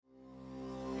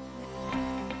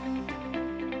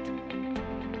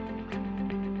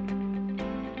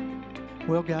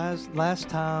Well, guys, last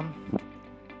time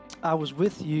I was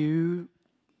with you,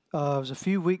 it was a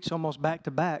few weeks almost back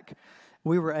to back.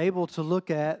 We were able to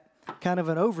look at kind of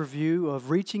an overview of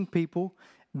reaching people,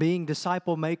 being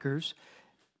disciple makers,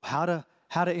 how to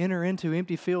enter into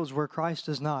empty fields where Christ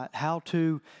is not, how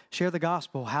to share the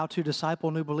gospel, how to disciple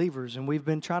new believers. And we've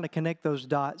been trying to connect those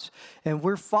dots. And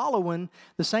we're following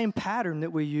the same pattern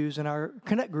that we use in our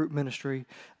Connect Group ministry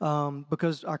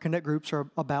because our Connect Groups are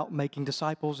about making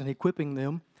disciples and equipping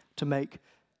them to make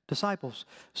disciples.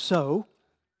 So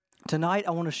tonight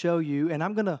I want to show you, and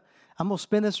I'm gonna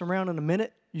spin this around in a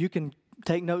minute. You can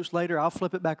take notes later. I'll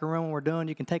flip it back around when we're done.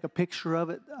 You can take a picture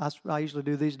of it. I usually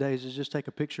do these days is just take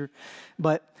a picture.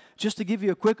 But just to give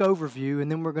you a quick overview,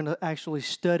 and then we're going to actually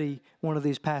study one of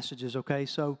these passages, okay?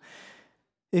 So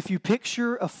if you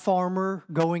picture a farmer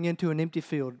going into an empty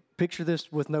field, picture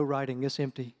this with no writing. It's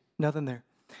empty. Nothing there.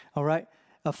 All right?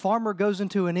 A farmer goes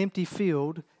into an empty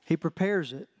field. He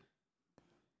prepares it,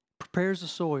 prepares the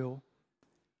soil,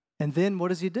 and then what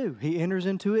does he do? He enters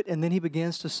into it, and then he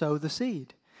begins to sow the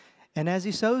seed. And as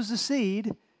he sows the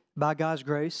seed, by God's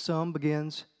grace, some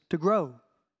begins to grow.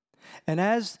 And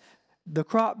as the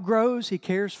crop grows, he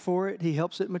cares for it, he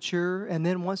helps it mature, and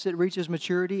then once it reaches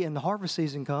maturity and the harvest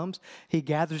season comes, he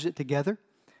gathers it together,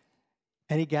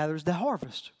 and he gathers the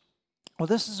harvest. Well,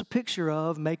 this is a picture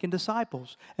of making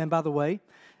disciples. And by the way,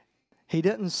 he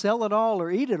didn't sell it all or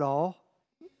eat it all.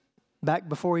 Back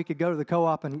before he could go to the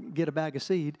co-op and get a bag of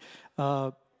seed,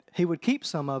 he would keep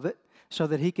some of it so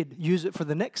that he could use it for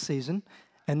the next season.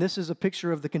 And this is a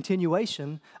picture of the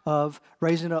continuation of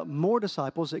raising up more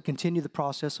disciples that continue the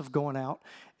process of going out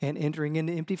and entering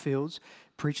into empty fields,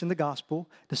 preaching the gospel,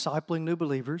 discipling new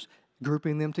believers,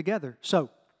 grouping them together. So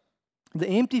the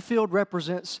empty field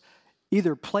represents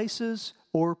either places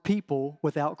or people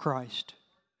without Christ.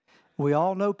 We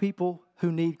all know people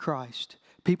who need Christ,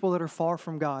 people that are far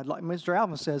from God. Like Mr.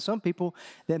 Alvin says, some people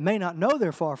that may not know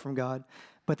they're far from God,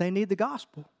 but they need the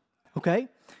gospel. Okay?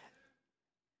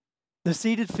 The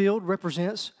seeded field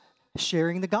represents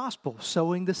sharing the gospel,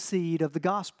 sowing the seed of the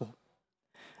gospel.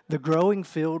 The growing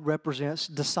field represents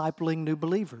discipling new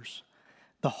believers.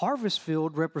 The harvest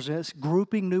field represents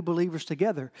grouping new believers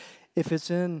together. If it's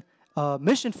in a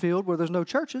mission field where there's no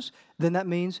churches, then that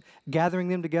means gathering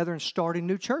them together and starting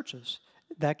new churches.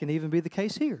 That can even be the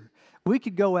case here. We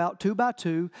could go out 2 by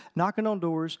 2, knocking on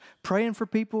doors, praying for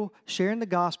people, sharing the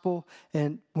gospel,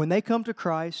 and when they come to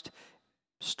Christ,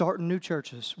 starting new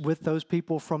churches with those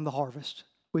people from the harvest.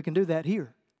 We can do that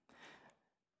here.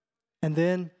 And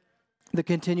then the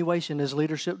continuation is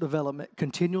leadership development,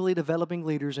 continually developing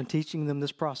leaders and teaching them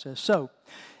this process. So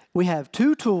we have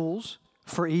 2 tools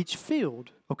for each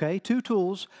field, okay? 2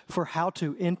 tools for how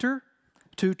to enter,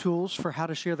 2 tools for how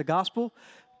to share the gospel,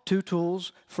 2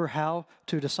 tools for how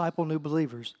to disciple new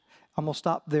believers. I'm going to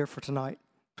stop there for tonight.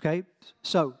 Okay?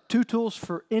 So, 2 tools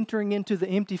for entering into the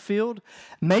empty field.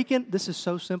 This is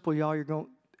so simple, y'all.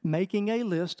 Making a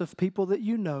list of people that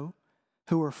you know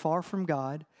who are far from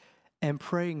God and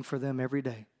praying for them every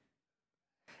day.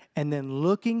 And then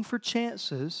looking for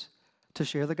chances to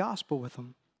share the gospel with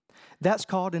them. That's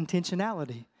called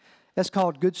intentionality. That's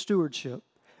called good stewardship.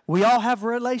 We all have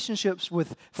relationships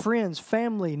with friends,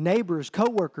 family, neighbors,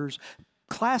 coworkers,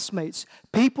 classmates,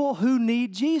 people who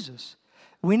need Jesus.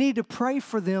 We need to pray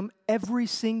for them every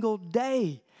single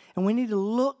day. And we need to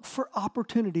look for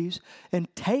opportunities and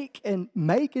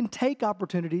make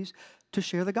opportunities to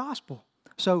share the gospel.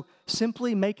 So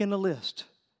simply making a list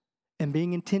and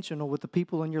being intentional with the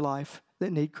people in your life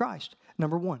that need Christ.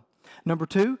 Number 1. Number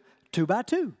 2, 2 by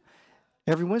 2.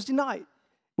 Every Wednesday night,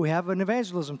 we have an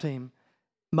evangelism team.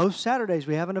 Most Saturdays,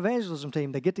 we have an evangelism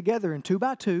team. They get together in 2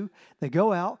 by 2. They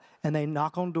go out and they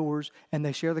knock on doors and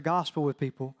they share the gospel with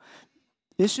people.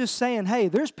 It's just saying, hey,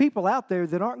 there's people out there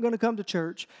that aren't going to come to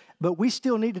church, but we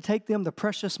still need to take them the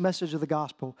precious message of the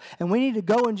gospel. And we need to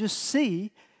go and just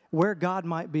see where God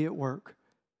might be at work.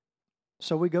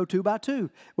 So we go 2 by 2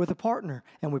 with a partner,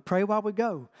 and we pray while we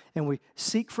go, and we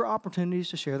seek for opportunities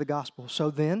to share the gospel. So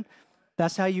then,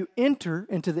 that's how you enter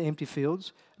into the empty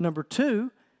fields. Number 2,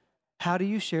 how do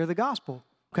you share the gospel?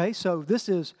 Okay, so this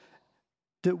is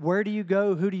where do you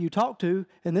go, who do you talk to,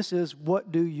 and this is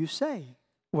what do you say?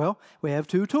 Well, we have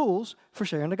 2 tools for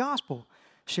sharing the gospel.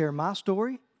 Share my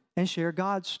story and share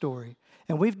God's story.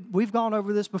 And we've gone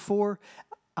over this before.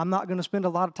 I'm not going to spend a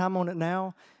lot of time on it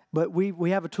now, but we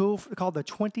have a tool called the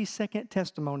 20-second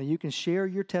testimony. You can share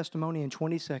your testimony in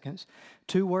 20 seconds.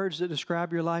 2 words that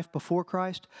describe your life before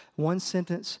Christ, 1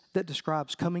 sentence that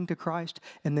describes coming to Christ,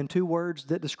 and then 2 words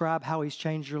that describe how He's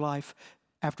changed your life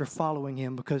after following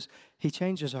him, because he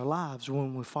changes our lives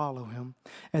when we follow him.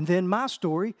 And then my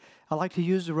story, I like to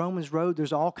use the Romans Road.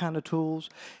 There's all kind of tools.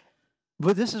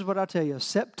 But this is what I tell you.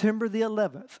 September the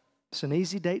 11th. It's an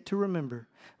easy date to remember.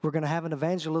 We're going to have an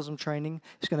evangelism training.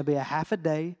 It's going to be a half a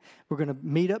day. We're going to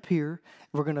meet up here.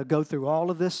 We're going to go through all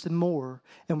of this and more,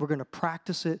 and we're going to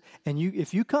practice it. And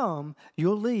if you come,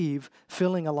 you'll leave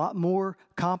feeling a lot more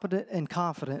competent and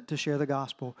confident to share the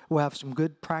gospel. We'll have some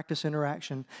good practice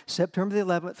interaction. September the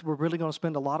 11th, we're really going to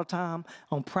spend a lot of time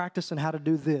on practicing how to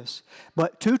do this.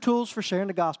 But 2 tools for sharing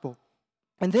the gospel.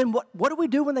 And then what do we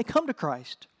do when they come to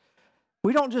Christ?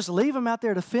 We don't just leave them out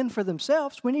there to fend for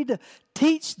themselves. We need to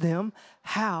teach them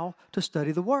how to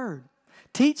study the Word.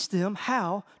 Teach them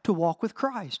how to walk with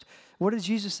Christ. What did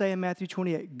Jesus say in Matthew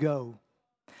 28? Go.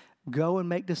 Go and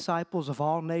make disciples of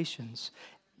all nations.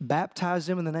 Baptize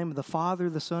them in the name of the Father,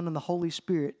 the Son, and the Holy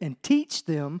Spirit. And teach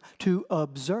them to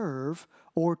observe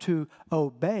or to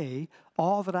obey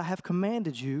all that I have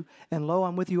commanded you. And lo,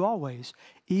 I'm with you always,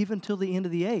 even till the end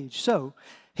of the age. So,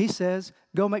 he says,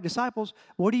 go make disciples.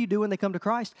 What do you do when they come to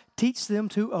Christ? Teach them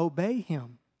to obey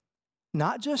him.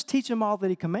 Not just teach them all that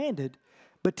he commanded,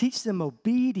 but teach them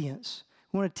obedience.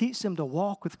 We want to teach them to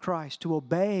walk with Christ, to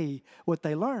obey what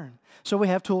they learn. So we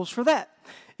have tools for that.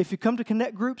 If you come to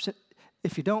Connect groups,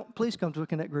 if you don't, please come to a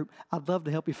Connect group. I'd love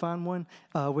to help you find one.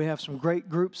 We have some great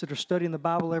groups that are studying the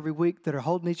Bible every week, that are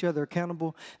holding each other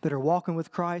accountable, that are walking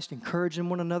with Christ, encouraging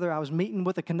one another. I was meeting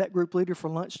with a Connect group leader for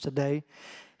lunch today.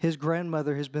 His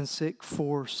grandmother has been sick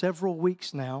for several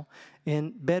weeks now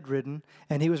and bedridden,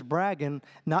 and he was bragging,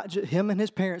 not just him and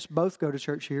his parents both go to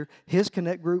church here. His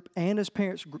Connect group and his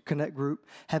parents' Connect group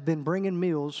have been bringing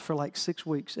meals for like 6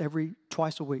 weeks,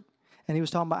 twice a week. And he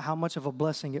was talking about how much of a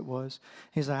blessing it was.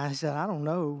 He said, I don't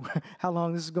know how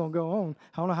long this is going to go on.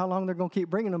 I don't know how long they're going to keep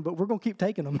bringing them, but we're going to keep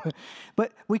taking them.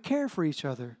 But we care for each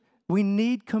other. We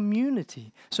need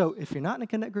community. So if you're not in a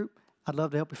Connect group, I'd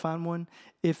love to help you find one.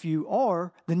 If you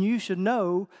are, then you should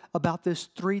know about this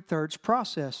 3/3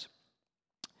 process.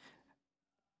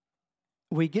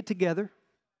 We get together.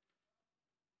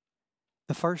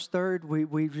 The first third,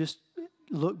 we just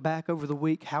look back over the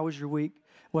week. How was your week?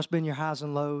 What's been your highs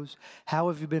and lows? How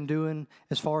have you been doing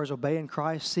as far as obeying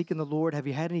Christ, seeking the Lord? Have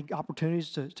you had any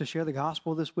opportunities to share the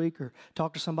gospel this week or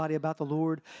talk to somebody about the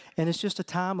Lord? And it's just a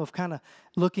time of kind of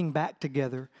looking back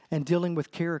together and dealing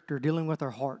with character, dealing with our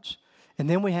hearts. And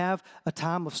then we have a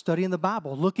time of studying the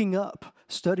Bible, looking up,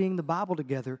 studying the Bible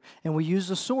together. And we use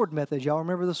the sword method. Y'all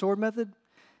remember the sword method?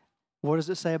 What does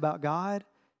it say about God?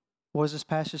 What does this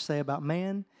passage say about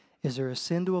man? Is there a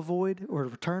sin to avoid or to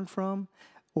return from?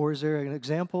 Or is there an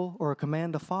example or a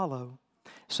command to follow?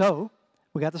 So,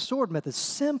 we got the sword method,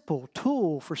 simple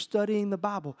tool for studying the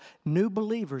Bible. New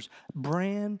believers,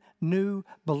 brand new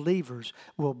believers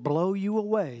will blow you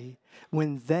away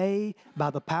when they, by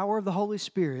the power of the Holy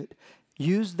Spirit,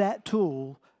 use that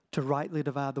tool to rightly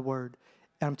divide the Word.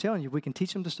 And I'm telling you, we can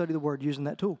teach them to study the Word using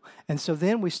that tool. And so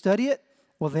then we study it.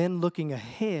 Well, then looking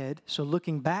ahead, so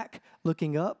looking back,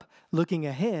 looking up, looking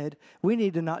ahead, we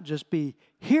need to not just be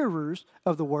hearers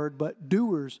of the Word, but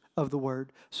doers of the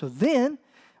Word. So then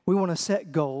we want to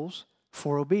set goals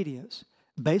for obedience.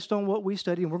 Based on what we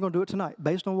study, and we're going to do it tonight,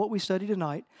 based on what we study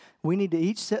tonight, we need to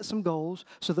each set some goals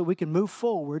so that we can move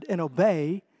forward and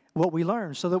obey what we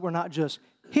learn, so that we're not just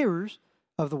hearers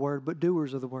of the Word, but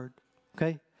doers of the Word.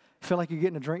 Okay? Feel like you're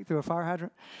getting a drink through a fire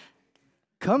hydrant?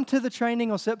 Come to the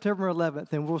training on September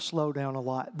 11th, and we'll slow down a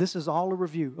lot. This is all a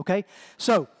review, okay?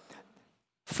 So,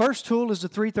 first tool is the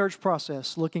 3/3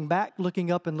 process, looking back, looking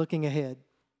up, and looking ahead.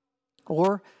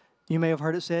 Or, you may have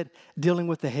heard it said, dealing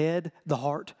with the head, the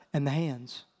heart, and the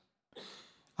hands.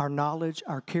 Our knowledge,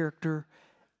 our character,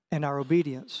 and our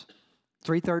obedience.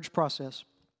 3/3 process.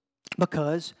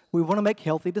 Because we want to make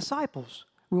healthy disciples.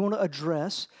 We want to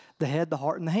address the head, the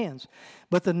heart, and the hands.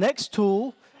 But the next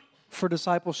tool for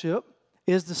discipleship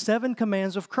is the 7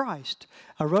 commands of Christ.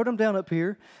 I wrote them down up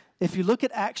here. If you look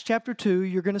at Acts chapter 2,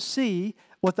 you're going to see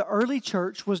what the early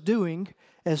church was doing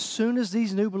as soon as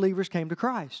these new believers came to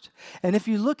Christ. And if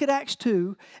you look at Acts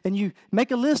 2 and you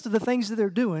make a list of the things that they're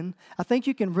doing, I think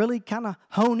you can really kind of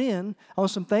hone in on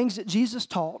some things that Jesus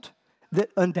taught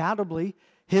that undoubtedly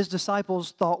his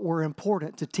disciples thought were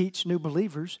important to teach new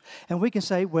believers. And we can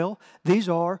say, well, these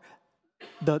are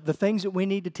the things that we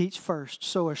need to teach first.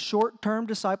 So a short-term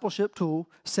discipleship tool,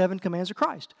 7 commands of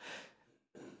Christ.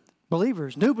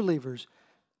 Believers, new believers,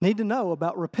 need to know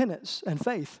about repentance and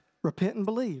faith. Repent and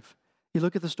believe. You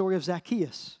look at the story of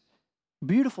Zacchaeus.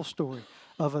 Beautiful story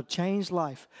of a changed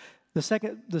life. The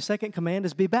second command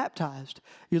is be baptized.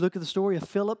 You look at the story of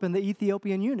Philip and the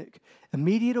Ethiopian eunuch.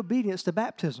 Immediate obedience to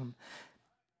baptism.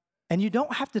 And you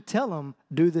don't have to tell them,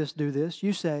 do this, do this.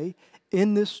 You say,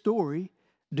 in this story,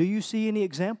 do you see any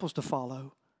examples to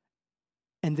follow?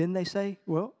 And then they say,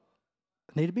 well,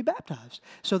 I need to be baptized.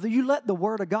 So that you let the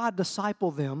Word of God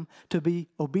disciple them to be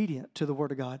obedient to the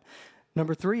Word of God.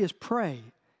 Number 3 is pray.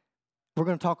 We're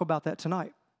going to talk about that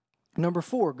tonight. Number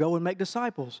 4, go and make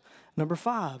disciples. Number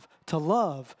 5, to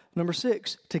love. Number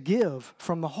 6, to give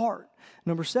from the heart.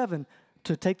 Number 7,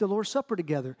 to take the Lord's Supper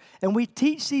together. And we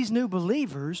teach these new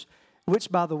believers, which,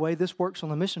 by the way, this works on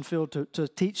the mission field to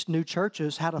teach new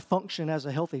churches how to function as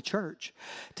a healthy church,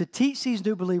 to teach these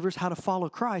new believers how to follow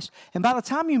Christ. And by the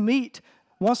time you meet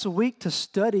once a week to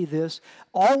study this,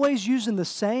 always using the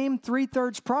same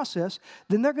 3/3 process,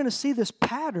 then they're going to see this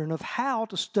pattern of how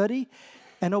to study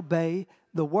and obey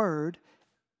the Word.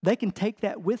 They can take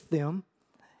that with them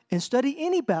and study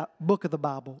any book of the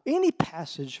Bible, any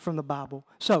passage from the Bible.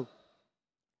 So,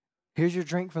 here's your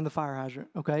drink from the fire hydrant,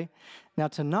 okay? Now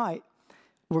tonight,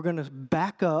 we're going to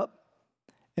back up,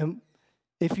 and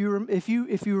if you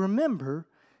remember,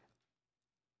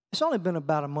 it's only been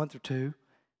about a month or two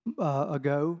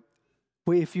ago.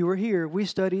 If you were here, we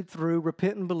studied through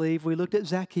Repent and Believe. We looked at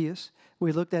Zacchaeus.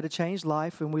 We looked at a changed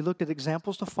life, and we looked at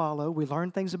examples to follow. We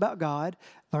learned things about God,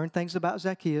 learned things about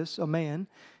Zacchaeus, a man,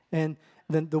 and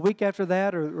then the week after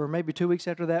that, or maybe 2 weeks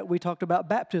after that, we talked about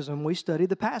baptism. We studied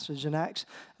the passage in Acts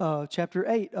chapter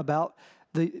 8 about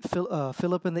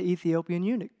Philip and the Ethiopian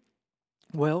eunuch.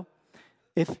 Well,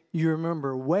 if you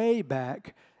remember way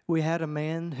back, we had a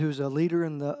man who's a leader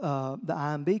in the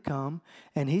IMB come,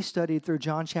 and he studied through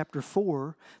John chapter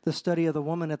 4, the study of the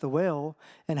woman at the well,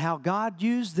 and how God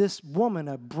used this woman,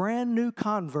 a brand new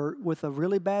convert with a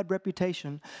really bad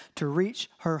reputation, to reach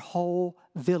her whole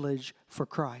village for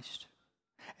Christ.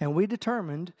 And we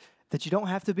determined that you don't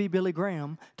have to be Billy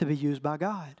Graham to be used by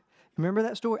God. Remember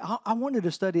that story? I wanted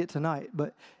to study it tonight,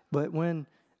 but when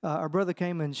our brother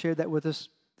came and shared that with us,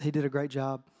 he did a great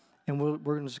job, and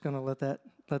we're just going to let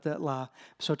that lie.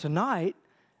 So tonight,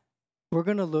 we're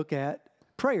going to look at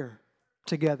prayer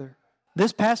together.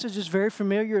 This passage is very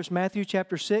familiar. It's Matthew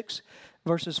chapter 6,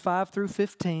 verses 5 through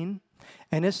 15,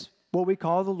 and it's what we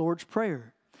call the Lord's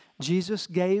Prayer. Jesus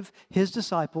gave his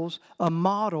disciples a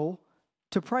model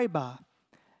to pray by.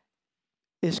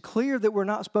 It's clear that we're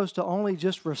not supposed to only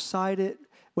just recite it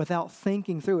without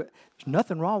thinking through it. There's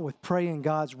nothing wrong with praying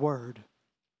God's word.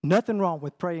 Nothing wrong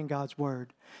with praying God's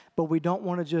word. But we don't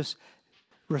want to just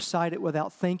recite it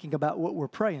without thinking about what we're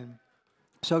praying.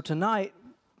 So tonight,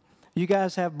 you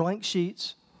guys have blank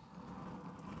sheets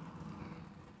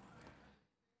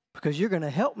because you're going to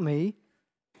help me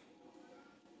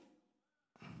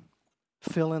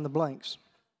fill in the blanks.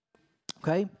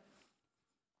 Okay?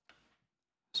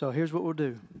 So here's what we'll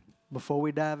do. Before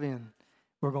we dive in,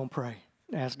 we're going to pray.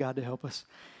 Ask God to help us.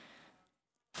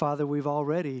 Father, we've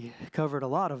already covered a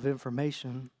lot of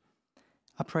information.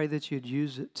 I pray that you'd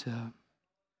use it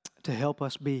to help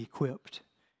us be equipped.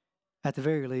 At the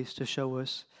very least, to show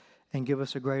us and give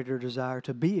us a greater desire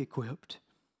to be equipped.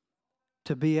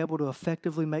 To be able to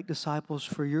effectively make disciples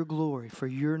for your glory, for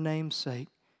your name's sake.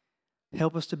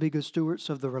 Help us to be good stewards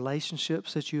of the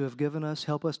relationships that you have given us.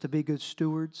 Help us to be good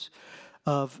stewards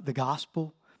of the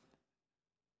gospel.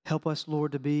 Help us,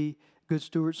 Lord, to be good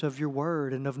stewards of your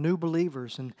word and of new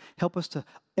believers. And help us to,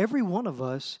 every one of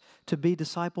us, to be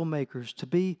disciple makers, to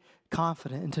be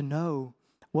confident and to know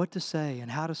what to say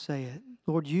and how to say it.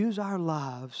 Lord, use our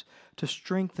lives to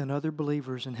strengthen other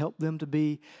believers and help them to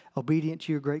be obedient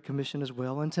to your great commission as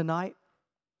well. And tonight,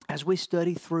 as we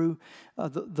study through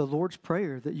the Lord's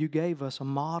Prayer that you gave us, a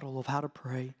model of how to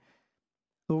pray,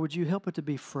 Lord, would you help it to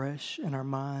be fresh in our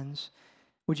minds?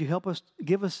 Would you help us,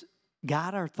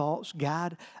 guide our thoughts,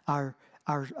 guide our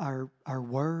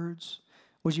words?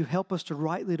 Would you help us to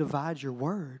rightly divide your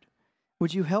word?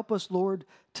 Would you help us, Lord,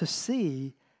 to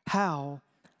see how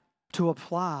to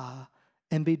apply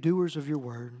and be doers of your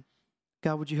word?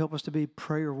 God, would you help us to be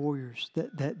prayer warriors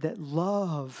that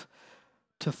love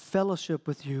to fellowship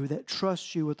with you, that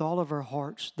trust you with all of our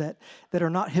hearts, that are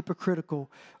not hypocritical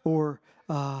or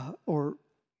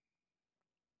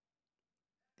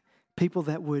people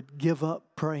that would give up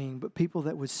praying, but people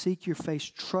that would seek your face,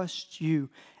 trust you,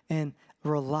 and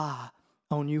rely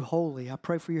on you wholly. I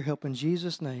pray for your help in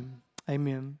Jesus' name.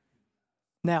 Amen.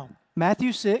 Now,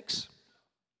 Matthew 6.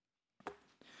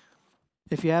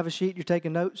 If you have a sheet, you're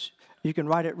taking notes, you can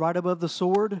write it right above the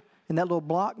sword in that little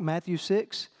block, Matthew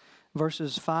 6,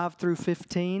 verses 5 through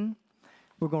 15.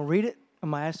 We're going to read it. I'm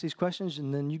going to ask these questions,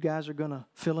 and then you guys are going to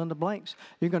fill in the blanks.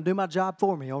 You're going to do my job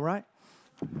for me, all right?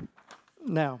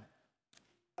 Now,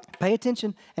 pay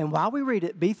attention, and while we read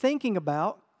it, be thinking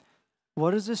about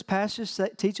what does this passage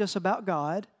teach us about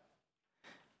God?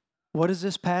 What does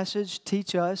this passage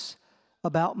teach us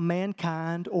about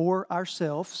mankind or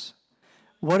ourselves?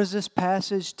 What does this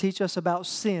passage teach us about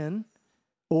sin?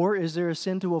 Or is there a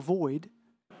sin to avoid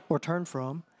or turn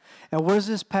from? And what is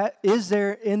this? Is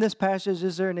there in this passage?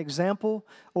 Is there an example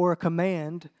or a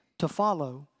command to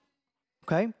follow?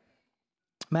 Okay,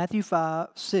 Matthew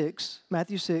 6,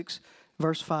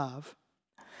 verse 5.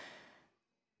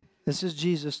 This is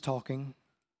Jesus talking.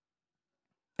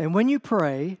 And when you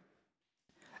pray,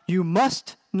 you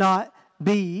must not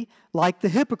be like the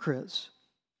hypocrites,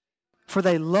 for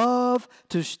they love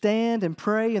to stand and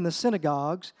pray in the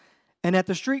synagogues and at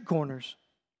the street corners,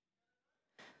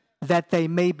 that they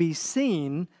may be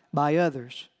seen by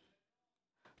others.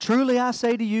 Truly I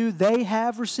say to you, they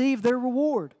have received their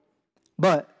reward.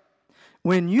 But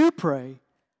when you pray,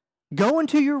 go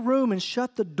into your room and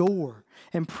shut the door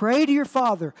and pray to your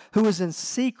Father who is in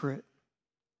secret.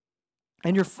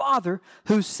 And your Father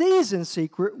who sees in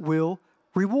secret will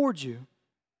reward you.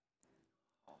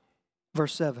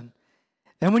 Verse 7.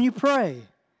 And when you pray,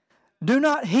 do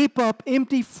not heap up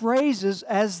empty phrases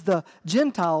as the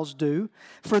Gentiles do,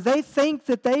 for they think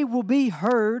that they will be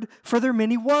heard for their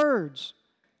many words.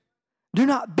 Do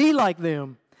not be like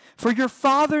them, for your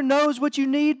Father knows what you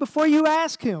need before you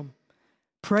ask Him.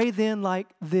 Pray then like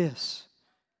this: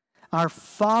 Our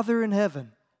Father in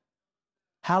heaven,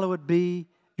 hallowed be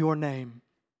your name.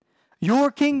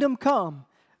 Your kingdom come,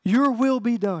 your will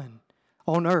be done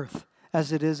on earth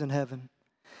as it is in heaven.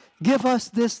 Give us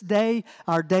this day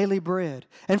our daily bread,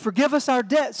 and forgive us our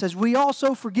debts as we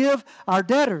also forgive our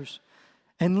debtors.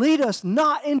 And lead us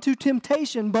not into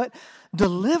temptation, but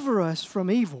deliver us from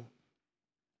evil.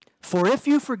 For if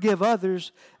you forgive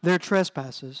others their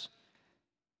trespasses,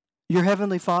 your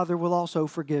heavenly Father will also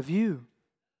forgive you.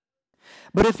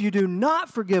 But if you do not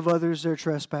forgive others their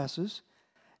trespasses,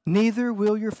 neither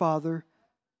will your Father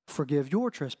forgive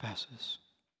your trespasses.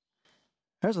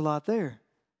 There's a lot there.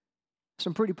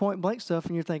 Some pretty point blank stuff,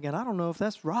 and you're thinking, I don't know if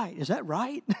that's right. Is that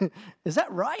right? Is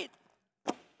that right?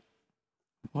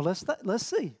 Well, let's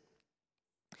see.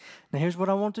 Now, here's what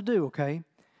I want to do, okay?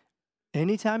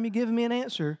 Anytime you give me an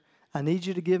answer, I need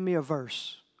you to give me a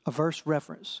verse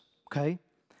reference, okay?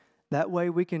 That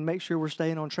way we can make sure we're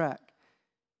staying on track.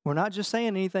 We're not just saying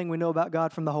anything we know about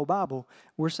God from the whole Bible.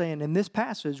 We're saying in this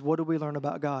passage, what do we learn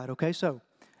about God? Okay, so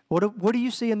what do you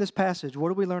see in this passage? What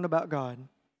do we learn about God?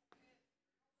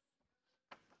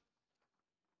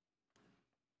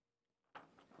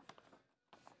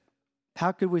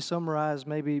 How could we summarize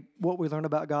maybe what we learn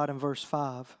about God in verse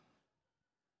 5?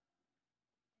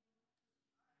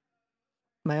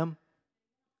 Ma'am?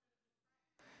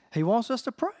 He wants us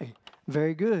to pray.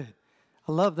 Very good.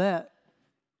 I love that.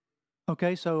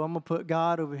 Okay, so I'm going to put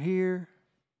God over here.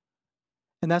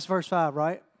 And that's verse 5,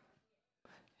 right?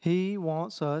 He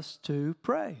wants us to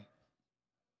pray.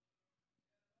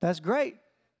 That's great.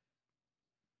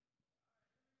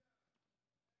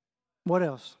 What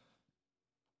else?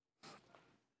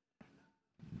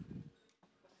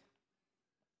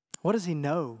 What does He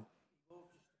know?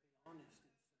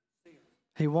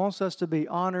 He wants us to be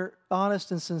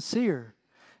honest and sincere.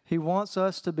 He wants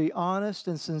us to be honest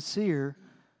and sincere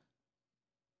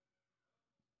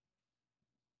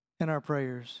in our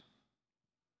prayers.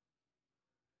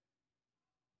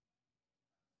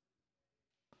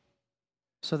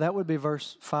 So that would be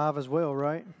verse 5 as well,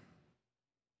 right?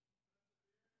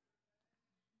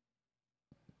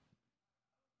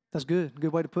 That's good.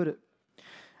 Good way to put it.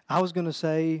 I was going to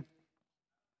say,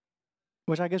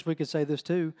 which I guess we could say this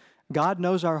too, God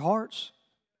knows our hearts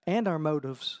and our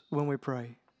motives when we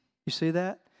pray. You see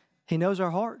that? He knows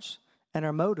our hearts and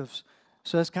our motives.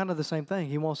 So that's kind of the same thing.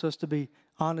 He wants us to be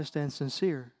honest and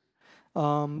sincere.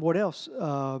 What else?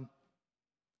 Mr.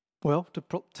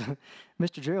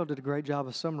 Gerald did a great job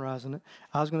of summarizing it.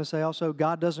 I was going to say also,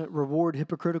 God doesn't reward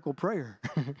hypocritical prayer.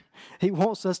 He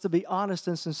wants us to be honest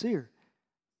and sincere.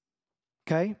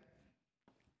 Okay?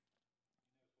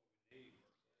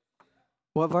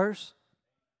 What verse?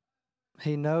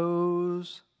 He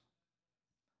knows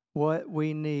what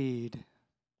we need.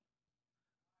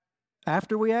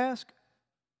 After we ask?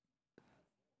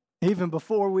 Even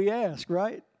before we ask,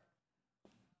 right?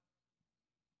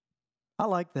 I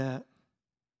like that.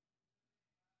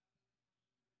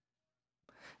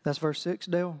 That's verse 6,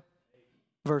 Dale?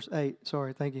 Verse 8,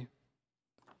 sorry, thank you.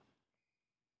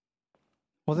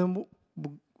 Well then,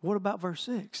 what about verse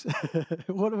 6?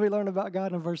 What do we learn about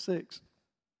God in verse 6?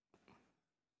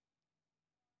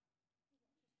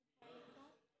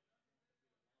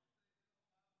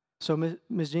 So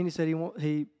Ms. Jeannie said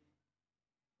he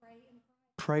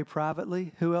pray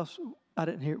privately. Who else? I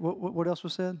didn't hear. What else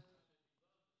was said?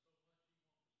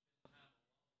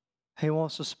 He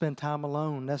wants to spend time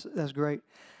alone. That's great.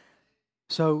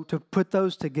 So to put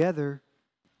those together,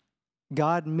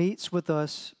 God meets with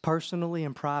us personally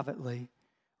and privately.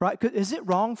 Right? Is it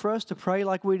wrong for us to pray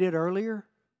like we did earlier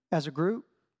as a group?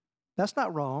 That's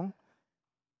not wrong.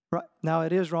 Right? Now,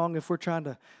 it is wrong if we're trying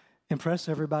to impress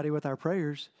everybody with our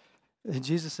prayers. And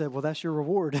Jesus said, well, that's your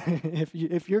reward.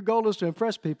 If your goal is to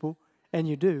impress people, and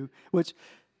you do, which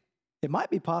it might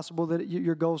be possible that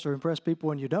your goal is to impress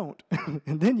people and you don't.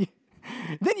 And then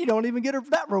you don't even get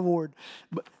that reward.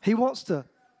 But He wants to.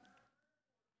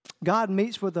 God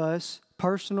meets with us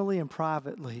personally and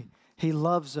privately. He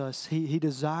loves us. He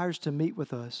desires to meet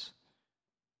with us.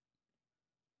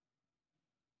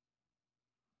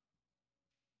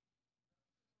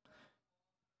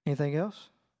 Anything else?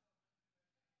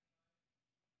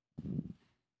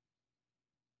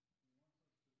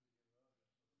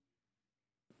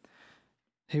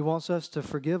 He wants us to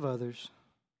forgive others.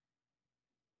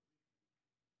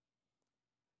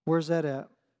 Where's that at?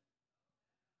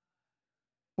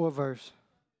 What verse?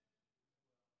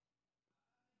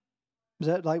 Is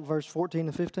that like verse 14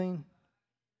 and 15?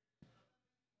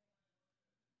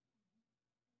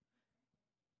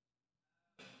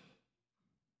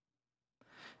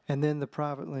 And then the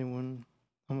privately one,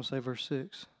 I'm going to say verse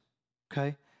 6.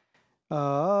 Okay?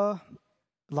 A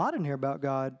lot in here about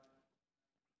God.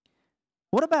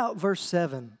 What about verse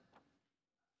 7?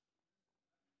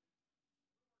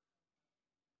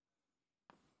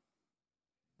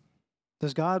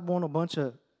 Does God want a bunch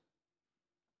of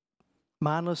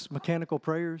mindless mechanical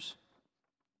prayers?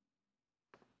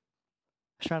 I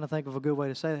was trying to think of a good way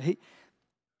to say that.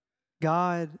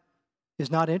 God is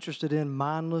not interested in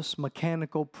mindless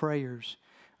mechanical prayers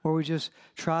where we just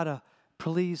try to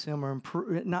please Him or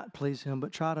not please Him,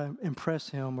 but try to impress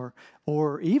Him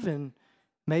or even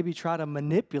maybe try to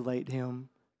manipulate Him.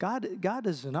 God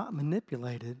is not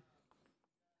manipulated.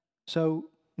 So,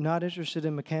 not interested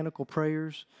in mechanical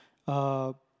prayers.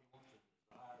 Well,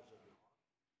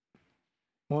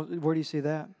 where do you see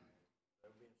that?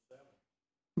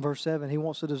 Verse 7, He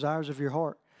wants the desires of your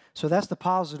heart. So that's the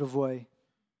positive way.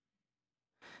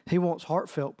 He wants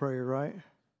heartfelt prayer, right?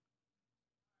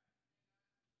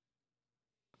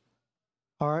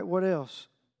 All right, what else?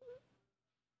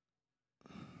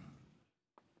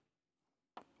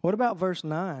 What about verse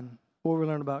 9? What we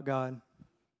learn about God?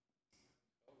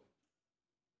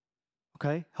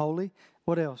 Okay, holy.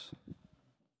 What else?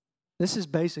 This is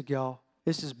basic, y'all.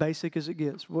 This is basic as it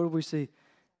gets. What do we see?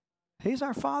 He's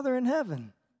our Father in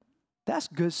heaven. That's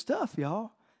good stuff,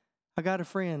 y'all. I got a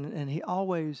friend, and he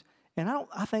always, and I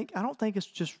don't think it's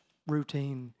just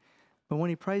routine, but when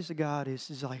he prays to God,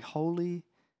 he's like, Holy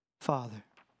Father.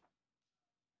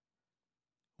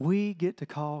 We get to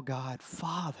call God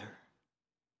Father.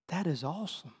 That is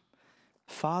awesome.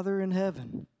 Father in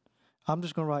heaven. I'm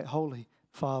just going to write Holy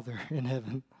Father in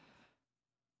heaven.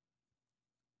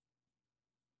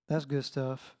 That's good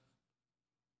stuff.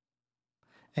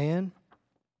 And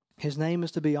His name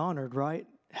is to be honored, right?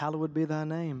 Hallowed be thy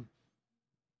name.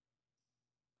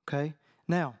 Okay?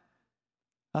 Now,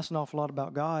 that's an awful lot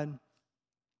about God.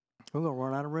 We're going to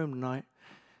run out of room tonight.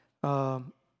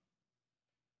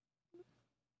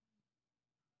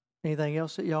 Anything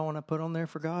else that y'all want to put on there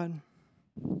for God?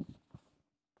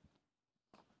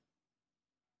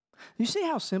 You see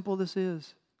how simple this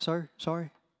is? Sir, sorry.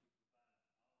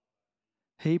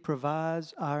 He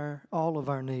provides all of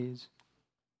our needs.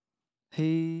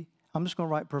 I'm just going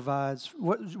to write provides.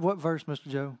 What verse, Mr.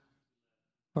 Joe?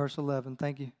 Verse 11.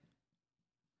 Thank you.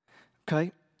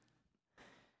 Okay.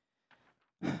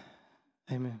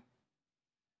 Amen.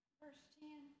 Verse 10,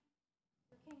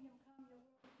 your kingdom come, your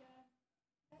will be done.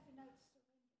 That denotes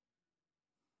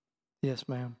surrender. Yes,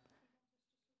 ma'am.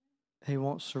 He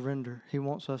wants surrender. He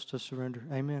wants us to surrender.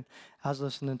 Amen. I was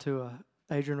listening to a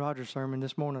Adrian Rogers sermon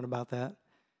this morning about that.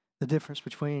 The difference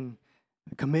between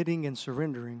committing and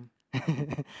surrendering.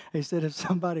 He said if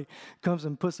somebody comes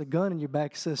and puts a gun in your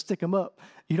back and says, stick him up,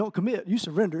 you don't commit, you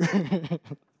surrender.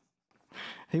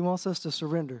 He wants us to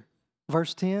surrender.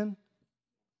 Verse 10,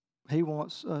 He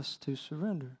wants us to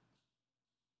surrender.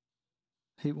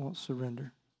 He wants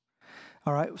surrender.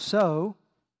 All right, so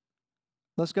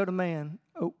let's go to man.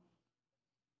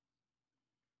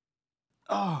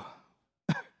 Oh,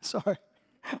 sorry,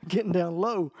 I'm getting down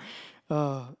low.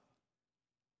 Well,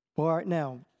 all right,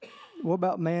 now, what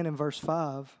about man in verse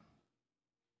 5?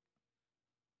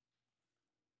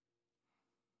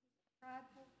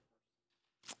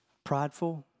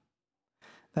 Prideful?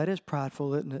 That is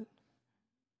prideful, isn't it?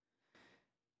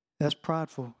 That's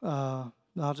prideful. I'll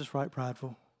just write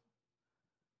prideful.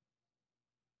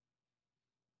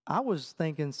 I was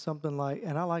thinking something like,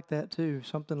 and I like that too,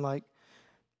 something like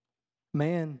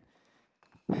man,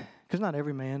 because not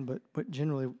every man, but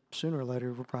generally sooner or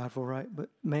later we're prideful, right? But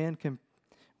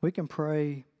we can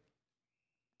pray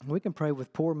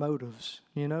with poor motives,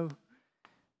 you know.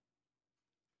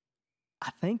 I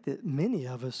think that many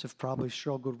of us have probably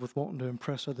struggled with wanting to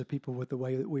impress other people with the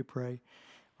way that we pray.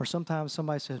 Or sometimes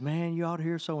somebody says, man, you ought to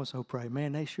hear so-and-so pray.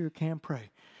 Man, they sure can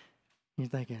pray. You're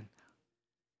thinking,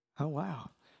 oh, wow,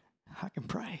 I can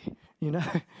pray. You know,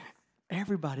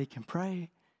 everybody can pray.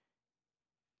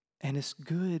 And it's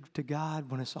good to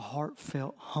God when it's a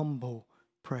heartfelt, humble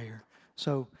prayer.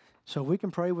 So we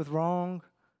can pray with wrong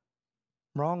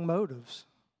motives.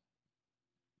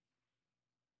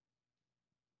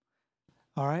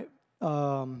 All right.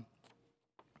 Y'all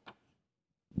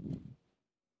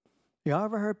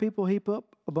ever heard people heap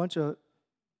up a bunch of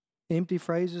empty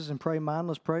phrases and pray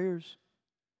mindless prayers?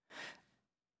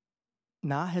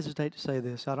 Now, I hesitate to say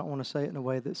this. I don't want to say it in a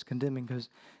way that's condemning because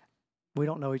we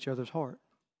don't know each other's heart.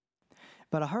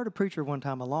 But I heard a preacher one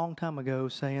time, a long time ago,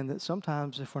 saying that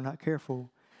sometimes if we're not careful,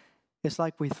 it's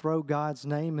like we throw God's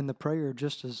name in the prayer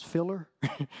just as filler.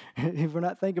 If we're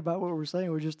not thinking about what we're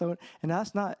saying, we're just throwing. And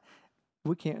that's not,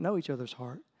 we can't know each other's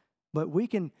heart. But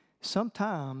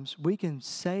sometimes we can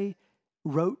say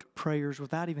rote prayers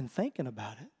without even thinking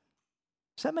about it.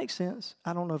 Does that make sense?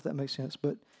 I don't know if that makes sense,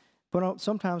 but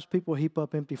sometimes people heap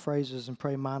up empty phrases and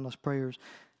pray mindless prayers.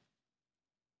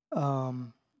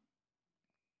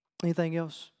 Anything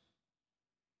else?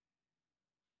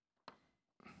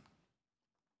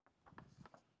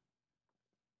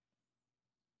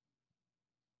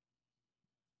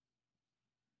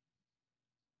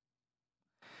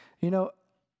 You know,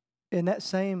 in that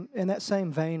same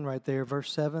vein right there,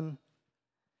 verse 7,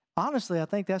 honestly, I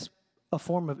think that's a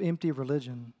form of empty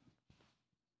religion.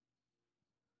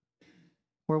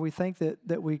 Where we think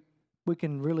that we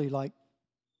can really like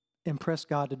impress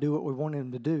God to do what we want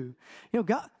him to do. You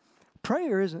know,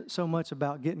 prayer isn't so much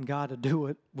about getting God to do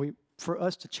it. For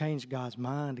us to change God's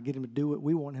mind, to get him to do what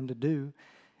we want him to do.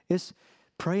 It's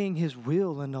praying his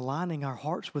will and aligning our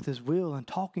hearts with his will and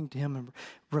talking to him and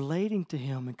relating to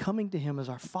him and coming to him as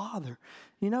our Father.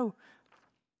 You know,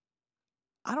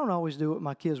 I don't always do what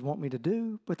my kids want me to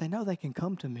do, but they know they can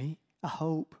come to me. I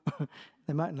hope.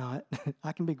 They might not.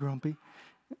 I can be grumpy.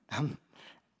 I don't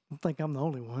think I'm the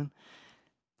only one.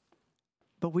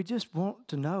 But we just want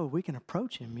to know we can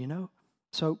approach him, you know.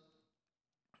 So,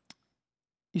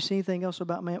 you see anything else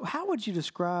about man? How would you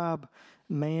describe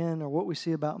man or what we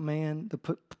see about man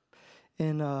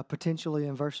potentially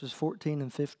in verses 14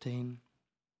 and 15?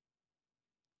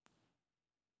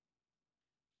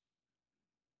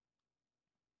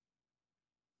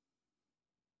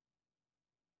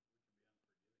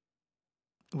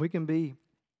 We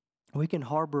can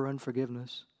harbor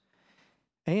unforgiveness.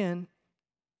 And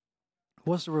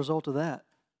what's the result of that?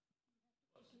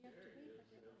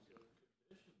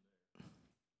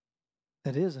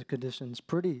 It is a condition. It's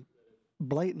pretty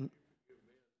blatant.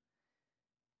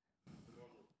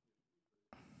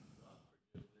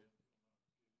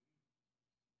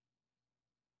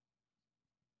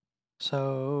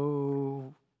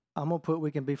 So I'm going to put we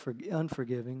can be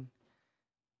unforgiving.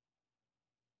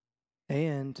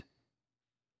 And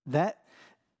that,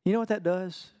 you know what that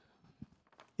does?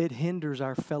 It hinders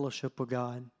our fellowship with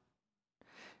God.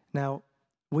 Now,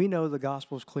 we know the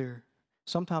gospel is clear.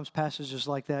 Sometimes passages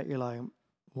like that, you're like,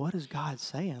 what is God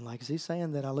saying? Like, is he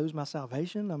saying that I lose my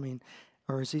salvation? I mean,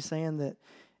 or is he saying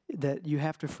that you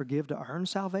have to forgive to earn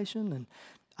salvation? And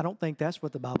I don't think that's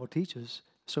what the Bible teaches.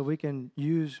 So we can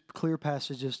use clear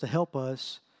passages to help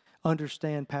us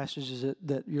understand passages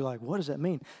that you're like, what does that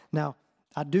mean? Now,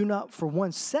 I do not for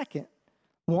 1 second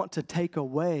want to take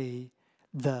away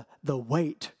the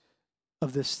weight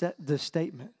of this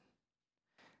statement.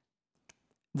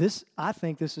 I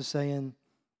think this is saying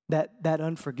that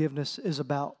unforgiveness is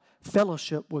about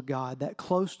fellowship with God, that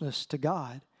closeness to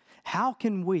God. How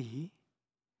can we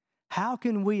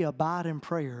abide in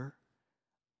prayer,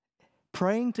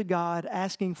 praying to God,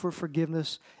 asking for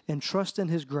forgiveness and trust in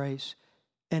his grace,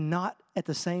 and not at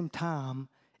the same time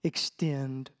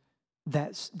extend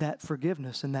that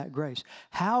forgiveness and that grace?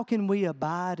 How can we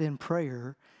abide in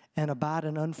prayer and abide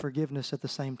in unforgiveness at the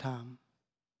same time?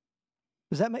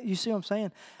 Does that make you see what I'm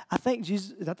saying? I think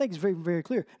it's very, very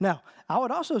clear. Now, I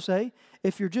would also say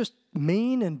if you're just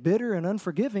mean and bitter and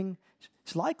unforgiving,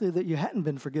 it's likely that you hadn't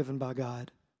been forgiven by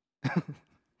God.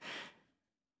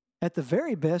 At the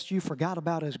very best, you forgot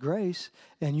about his grace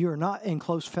and you're not in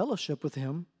close fellowship with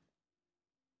him.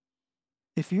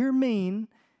 If you're mean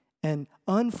and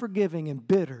unforgiving and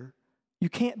bitter, you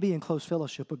can't be in close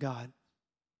fellowship with God.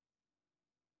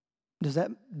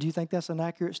 Do you think that's an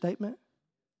accurate statement?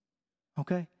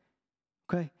 Okay.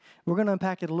 Okay? We're going to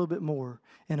unpack it a little bit more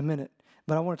in a minute,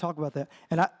 but I want to talk about that.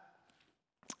 And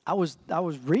I was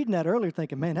reading that earlier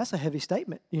thinking, man, that's a heavy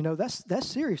statement. You know, that's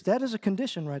serious. That is a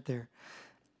condition right there.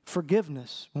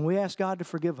 Forgiveness. When we ask God to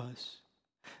forgive us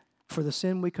for the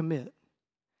sin we commit,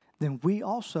 then we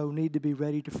also need to be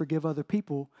ready to forgive other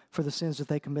people for the sins that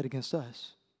they commit against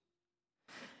us.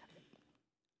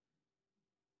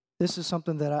 This is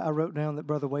something that I wrote down that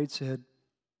Brother Wade said.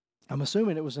 I'm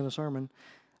assuming it was in a sermon.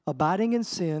 Abiding in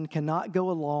sin cannot go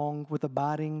along with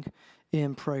abiding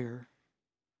in prayer.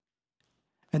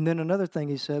 And then another thing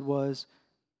he said was,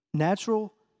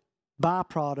 natural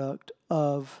byproduct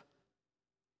of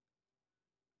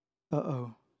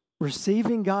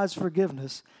receiving God's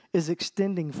forgiveness is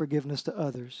extending forgiveness to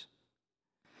others.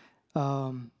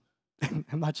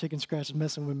 My chicken scratch is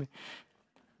messing with me.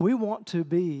 We want to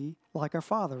be like our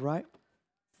Father, right?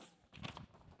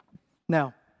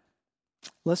 Now,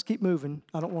 let's keep moving.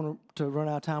 I don't want to run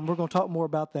out of time. We're going to talk more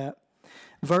about that.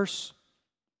 What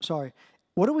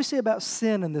do we see about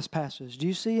sin in this passage? Do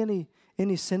you see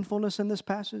any sinfulness in this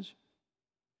passage?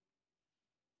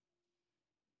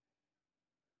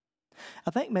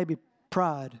 I think maybe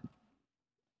pride.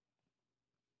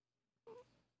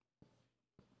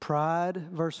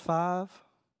 Pride, verse 5.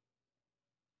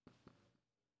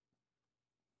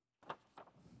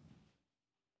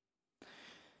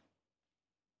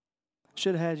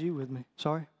 Should have had you with me.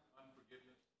 Sorry?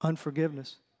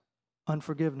 Unforgiveness.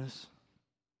 Unforgiveness.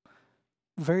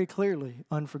 Very clearly,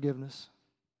 unforgiveness.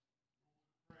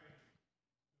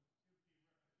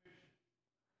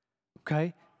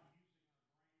 Okay?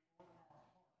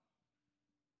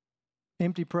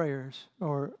 Empty prayers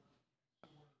or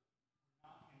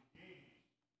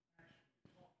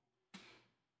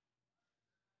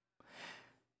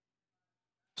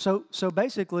so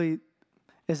basically,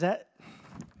 is that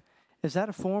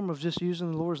a form of just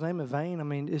using the Lord's name in vain? I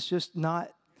mean, it's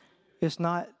not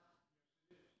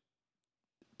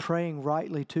praying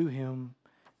rightly to Him,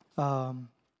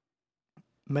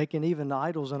 making even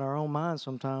idols in our own minds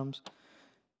sometimes.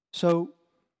 So,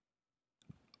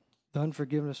 the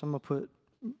unforgiveness, I'm going to put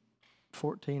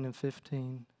 14 and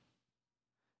 15.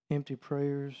 Empty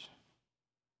prayers.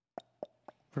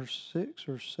 Verse 6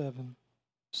 or 7?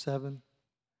 7.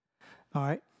 All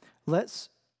right. Let's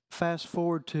fast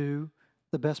forward to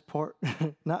the best part.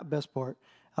 Not best part.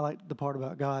 I like the part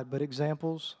about God, but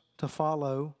examples to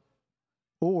follow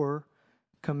or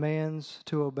commands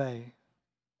to obey.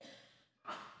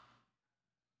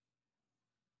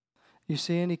 You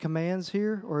see any commands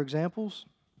here or examples?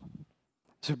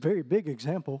 It's a very big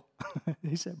example.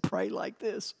 He said, pray like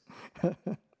this.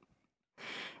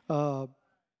 Let's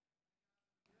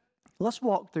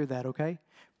walk through that, okay?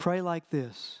 Pray like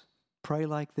this. Pray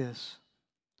like this.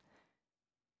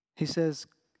 He says,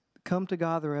 come to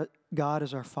God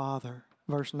as our Father.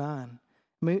 Verse 9. I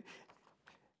mean,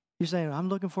 you're saying, I'm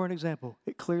looking for an example.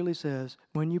 It clearly says,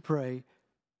 when you pray,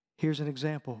 here's an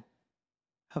example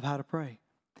of how to pray.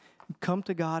 Come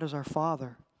to God as our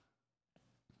Father.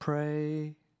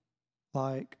 Pray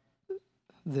like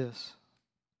this.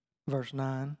 Verse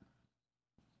 9.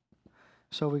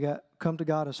 So we got come to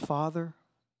God as Father.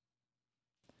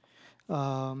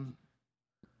 What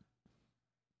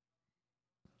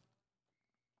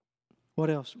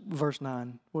else? Verse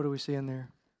 9. What do we see in there?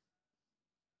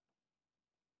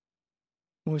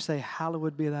 When we say,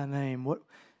 hallowed be thy name, what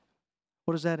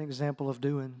is that an example of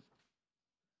doing?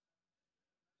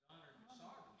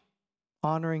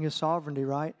 Honoring His sovereignty,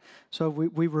 right? So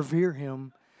we revere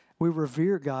Him. We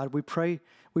revere God. We pray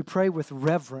with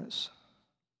reverence.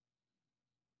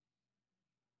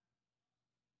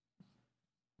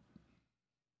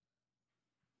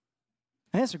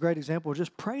 And that's a great example of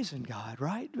just praising God,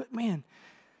 right? But man,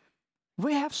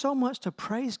 we have so much to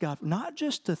praise God, not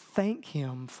just to thank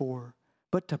Him for,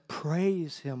 but to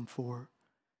praise Him for.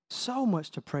 So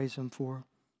much to praise Him for.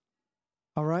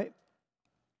 All right?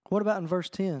 What about in verse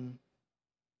 10?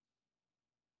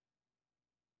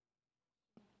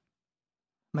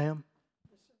 Ma'am?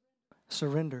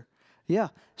 Surrender. Yeah,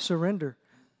 surrender.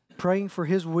 Praying for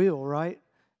His will, right?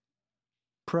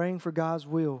 Praying for God's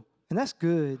will. And that's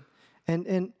good.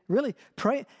 And really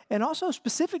pray, and also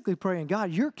specifically praying,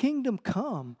 God, your kingdom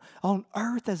come on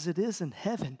earth as it is in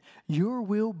heaven. Your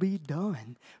will be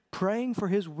done. Praying for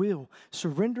His will,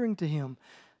 surrendering to Him,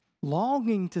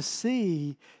 longing to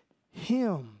see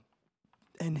Him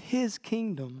and His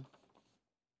kingdom,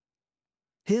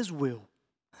 His will.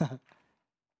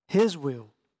 His will.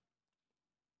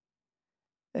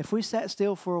 If we sat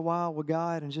still for a while with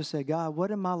God and just said, God,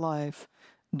 what in my life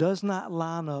does not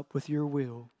line up with your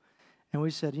will? And we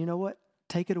said, you know what?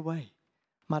 Take it away.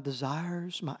 my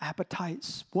desires, my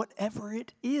appetites, whatever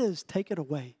it is, take it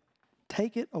away.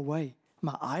 Take it away.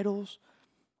 My idols.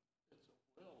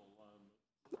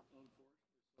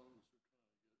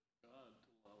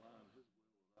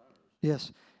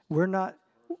 Yes, we're not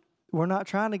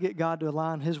trying to get God to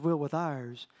align His will with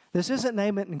ours. This isn't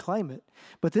name it and claim it,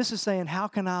 but this is saying, how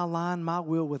can I align my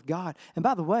will with God? And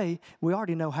by the way, we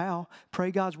already know how.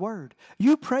 Pray God's word.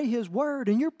 You pray His word,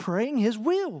 and you're praying His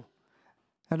will.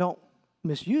 Now, don't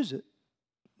misuse it.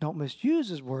 Don't misuse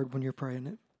His word when you're praying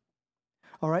it.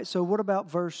 All right, so what about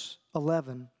verse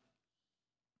 11?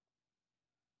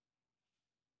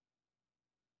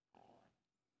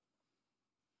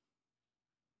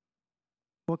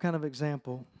 What kind of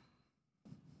example?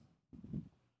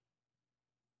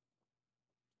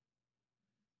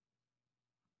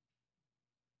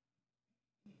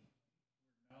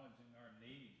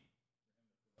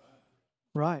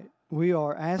 Right. We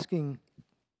are asking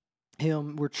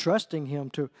Him, we're trusting Him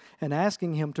to, and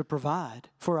asking Him to provide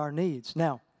for our needs.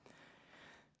 Now,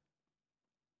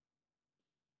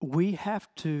 we have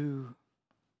to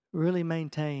really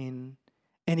maintain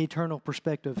an eternal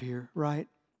perspective here, right?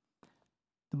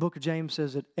 The book of James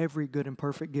says that every good and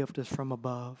perfect gift is from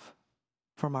above,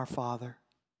 from our Father.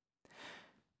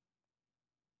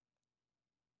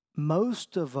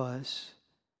 Most of us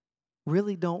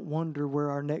really don't wonder where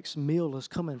our next meal is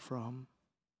coming from,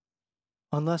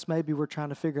 unless maybe we're trying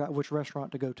to figure out which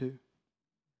restaurant to go to.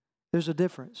 There's a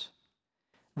difference.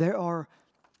 There are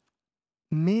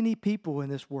many people in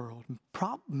this world,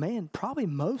 probably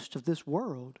most of this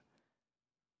world,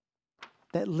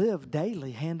 that live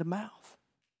daily hand to mouth.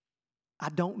 I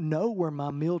don't know where my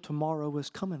meal tomorrow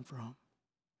is coming from.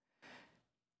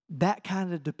 That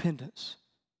kind of dependence.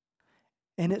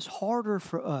 And it's harder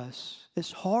for us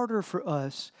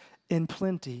in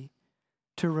plenty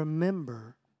to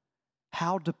remember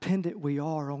how dependent we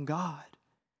are on God.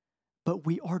 But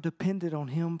we are dependent on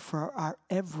Him for our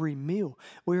every meal.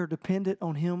 We are dependent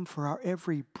on Him for our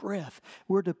every breath.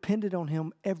 We're dependent on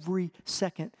Him every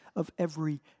second of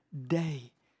every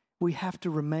day. We have to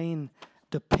remain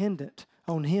dependent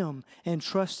on Him and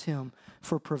trust Him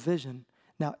for provision.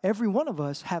 Now, every one of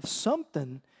us have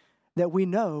something that we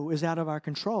know is out of our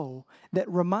control that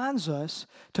reminds us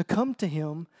to come to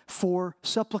Him for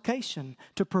supplication,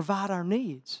 to provide our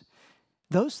needs.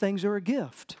 Those things are a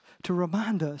gift to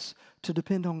remind us to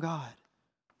depend on God.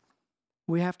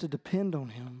 We have to depend on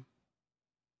Him,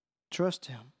 trust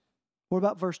Him. What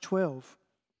about verse 12?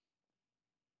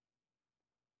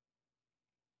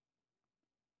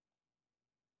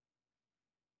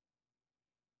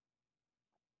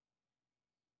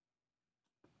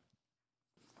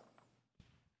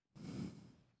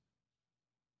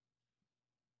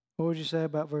 What would you say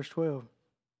about verse 12?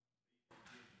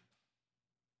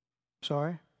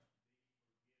 Sorry?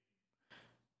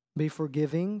 Be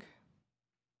forgiving.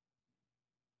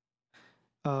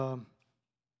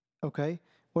 Okay.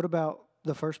 What about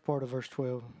the first part of verse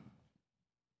 12?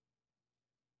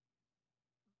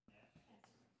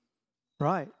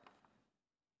 Right.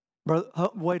 Brother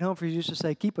Wade Humphrey used to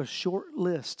say, keep a short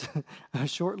list, a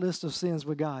short list of sins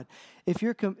with God. If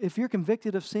you're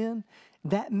convicted of sin,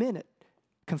 that minute,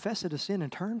 confess it as sin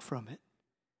and turn from it.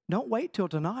 Don't wait till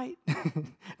tonight.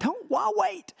 Why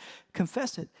wait?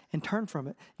 Confess it and turn from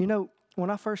it. You know, when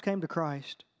I first came to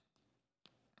Christ,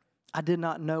 I did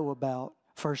not know about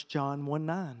 1 John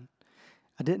 1:9.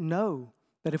 I didn't know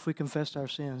that if we confessed our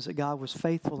sins, that God was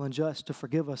faithful and just to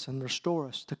forgive us and restore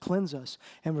us, to cleanse us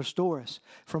and restore us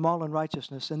from all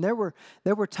unrighteousness. And there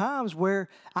were times where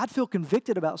I'd feel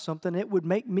convicted about something. It would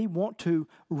make me want to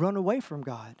run away from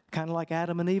God, kind of like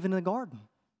Adam and Eve in the garden,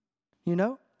 you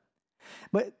know?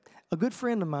 But a good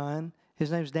friend of mine,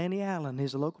 his name's Danny Allen.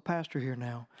 He's a local pastor here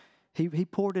now. He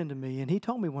poured into me, and he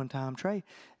told me one time, Trey,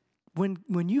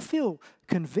 when you feel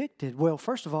convicted, well,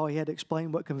 first of all, he had to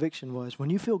explain what conviction was. When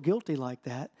you feel guilty like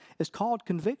that, it's called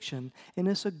conviction, and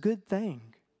it's a good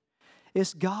thing.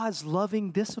 It's God's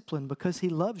loving discipline because He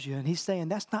loves you, and He's saying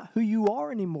that's not who you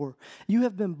are anymore. You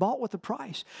have been bought with a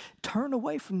price. Turn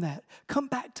away from that. Come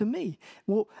back to me.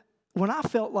 Well, when I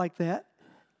felt like that,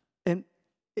 and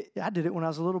I did it when I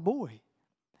was a little boy,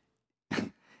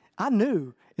 I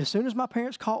knew as soon as my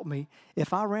parents caught me,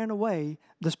 if I ran away,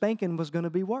 the spanking was going to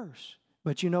be worse.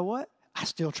 But you know what? I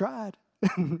still tried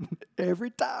every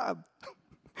time.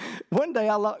 One day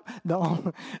I locked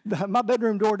my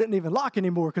bedroom door didn't even lock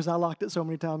anymore because I locked it so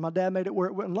many times. My dad made it where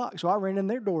it wouldn't lock, so I ran in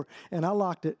their door and I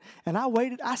locked it. And I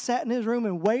waited. I sat in his room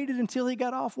and waited until he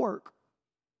got off work.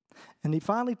 And he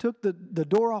finally took the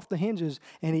door off the hinges,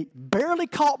 and he barely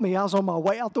caught me. I was on my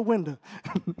way out the window.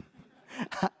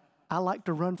 I like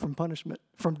to run from punishment,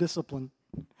 from discipline.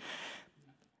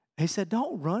 He said,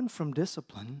 don't run from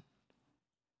discipline.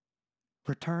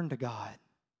 Return to God.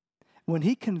 When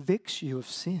He convicts you of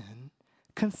sin,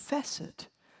 confess it.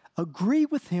 Agree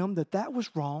with Him that that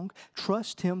was wrong.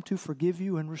 Trust Him to forgive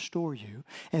you and restore you.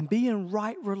 And be in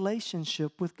right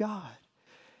relationship with God.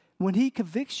 When He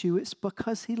convicts you, it's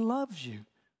because He loves you.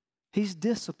 He's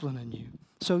disciplining you.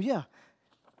 So yeah,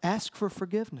 ask for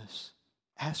forgiveness.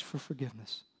 Ask for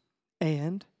forgiveness.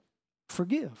 And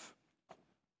forgive.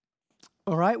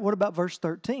 All right, what about verse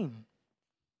 13?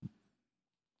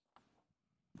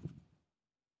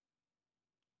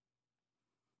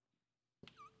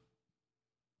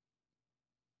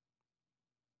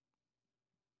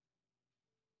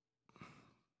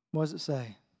 What does it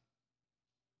say?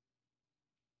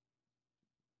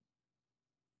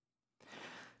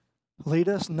 Lead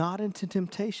us not into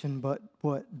temptation, but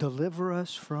what? Deliver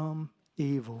us from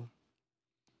evil.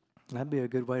 That'd be a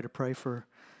good way to pray for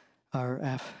our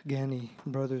Afghani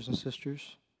brothers and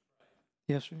sisters.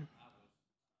 Yes, sir.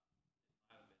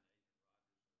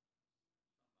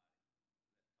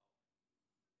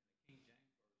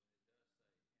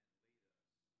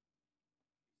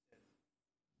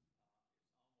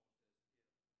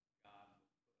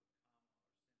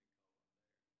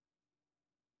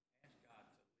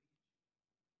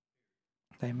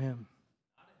 Amen.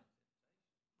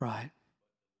 Right.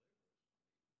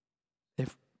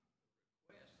 If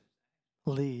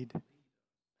lead.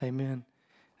 Amen.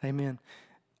 Amen.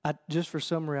 Just for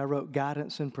summary, I wrote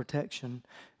guidance and protection.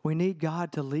 We need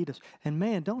God to lead us. And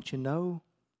man, don't you know,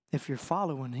 if you're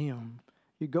following Him,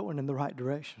 you're going in the right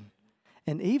direction.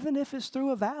 And even if it's through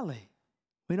a valley,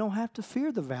 we don't have to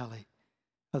fear the valley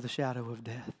of the shadow of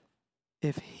death.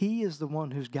 If He is the one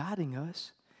who's guiding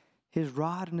us, His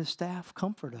rod and His staff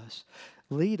comfort us,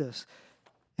 lead us,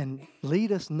 and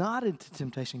lead us not into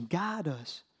temptation, guide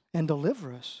us and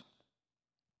deliver us.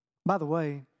 By the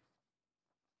way,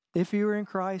 if you're in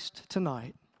Christ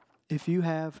tonight, if you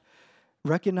have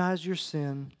recognized your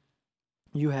sin,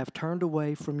 you have turned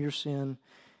away from your sin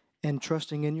and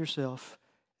trusting in yourself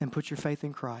and put your faith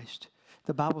in Christ,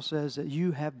 the Bible says that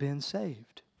you have been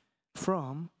saved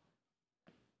from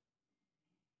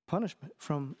punishment,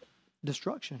 from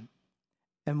destruction.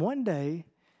 And one day,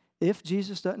 if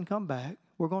Jesus doesn't come back,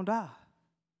 we're going to die,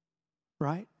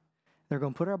 right? They're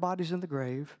going to put our bodies in the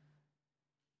grave.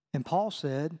 And Paul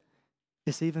said,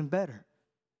 it's even better.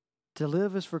 To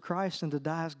live is for Christ and to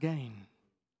die is gain.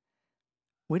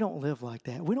 We don't live like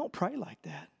that. We don't pray like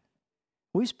that.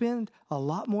 We spend a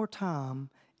lot more time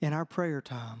in our prayer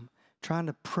time trying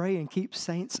to pray and keep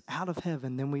saints out of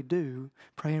heaven than we do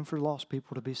praying for lost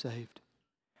people to be saved.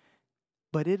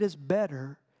 But it is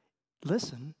better,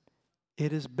 listen,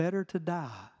 it is better to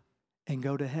die and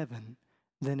go to heaven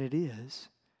than it is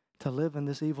to live in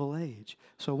this evil age.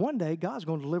 So one day, God's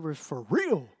going to deliver us for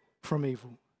real from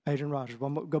evil. Adrian Rogers. Well,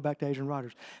 I'm going to go back to Adrian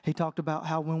Rogers. He talked about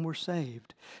how when we're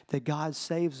saved, that God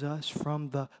saves us from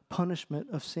the punishment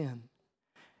of sin.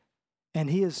 And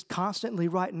He is constantly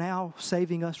right now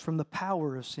saving us from the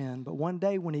power of sin. But one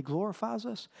day when He glorifies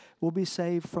us, we'll be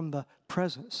saved from the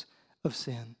presence of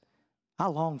sin. I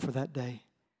long for that day.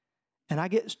 And I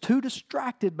get too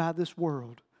distracted by this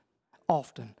world.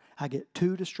 Often, I get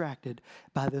too distracted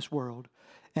by this world.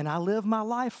 And I live my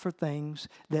life for things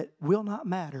that will not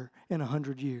matter in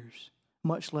 100 years,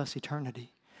 much less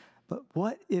eternity. But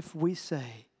what if we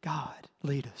say, God,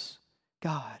 lead us.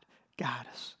 God, guide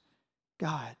us.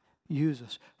 God, use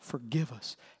us. Forgive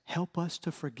us. Help us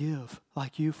to forgive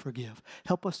like you forgive.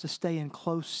 Help us to stay in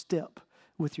close step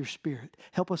with your Spirit.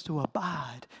 Help us to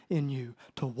abide in you,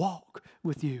 to walk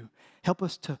with you. Help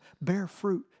us to bear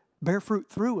fruit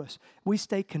through us. We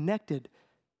stay connected.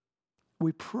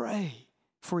 We pray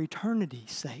for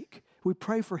eternity's sake. We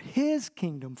pray for His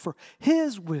kingdom, for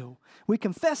His will. We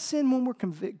confess sin when we're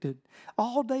convicted.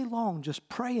 All day long, just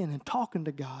praying and talking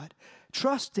to God,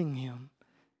 trusting Him.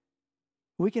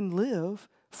 We can live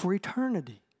for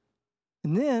eternity.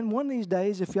 And then one of these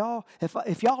days, if y'all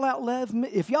outlive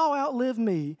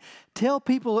me, tell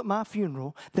people at my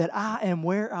funeral that I am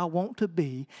where I want to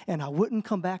be and I wouldn't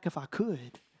come back if I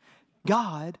could.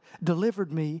 God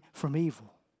delivered me from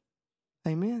evil.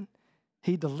 Amen.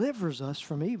 He delivers us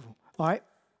from evil. All right.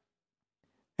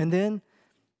 And then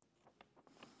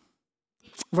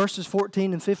verses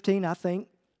 14 and 15, I think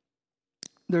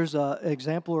there's an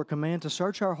example or command to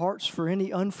search our hearts for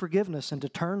any unforgiveness and to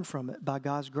turn from it by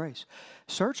God's grace.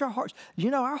 Search our hearts.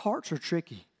 You know, our hearts are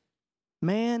tricky.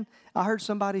 Man, I heard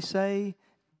somebody say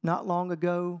not long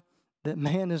ago that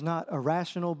man is not a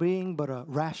rational being, but a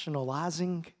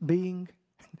rationalizing being.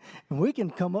 And we can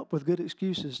come up with good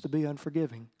excuses to be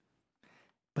unforgiving.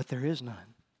 But there is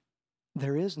none.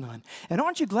 There is none. And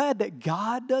aren't you glad that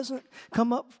God doesn't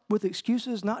come up with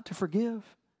excuses not to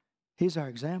forgive? He's our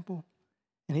example,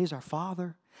 and He's our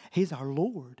Father. He's our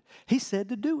Lord. He said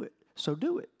to do it, so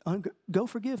do it. Go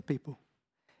forgive people,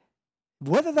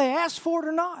 whether they ask for it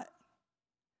or not.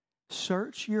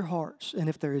 Search your hearts, and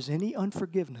if there is any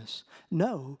unforgiveness,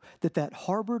 know that that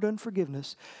harbored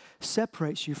unforgiveness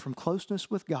separates you from closeness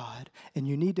with God, and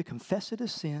you need to confess it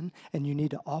as sin, and you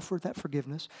need to offer that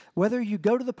forgiveness, whether you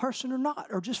go to the person or not,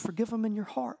 or just forgive them in your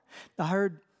heart. I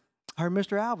heard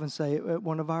Mr. Alvin say at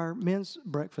one of our men's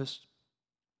breakfasts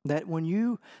that when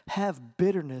you have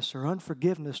bitterness or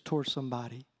unforgiveness towards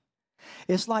somebody,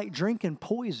 it's like drinking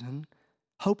poison,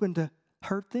 hoping to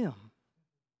hurt them.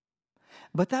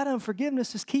 But that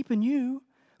unforgiveness is keeping you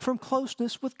from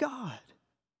closeness with God.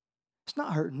 It's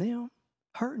not hurting them,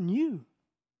 hurting you.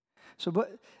 So,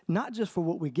 but not just for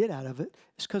what we get out of it,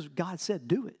 it's because God said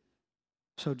do it.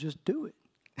 So just do it.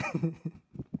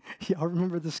 Y'all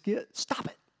remember the skit? Stop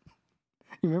it.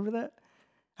 You remember that?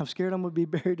 I'm scared I'm going to be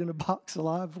buried in a box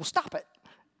alive. Well, stop it.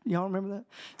 Y'all remember that?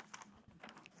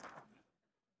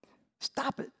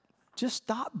 Stop it. Just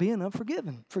stop being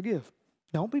unforgiving. Forgive.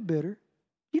 Don't be bitter.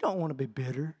 You don't want to be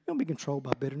bitter. You don't be controlled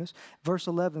by bitterness. Verse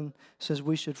 11 says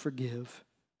we should forgive.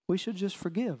 We should just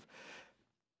forgive.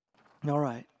 All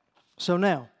right. So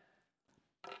now,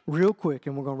 real quick,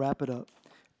 and we're going to wrap it up.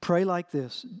 Pray like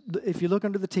this. If you look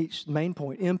under the main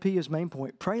point, MP is main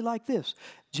point. Pray like this.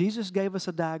 Jesus gave us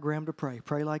a diagram to pray.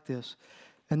 Pray like this.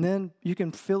 And then you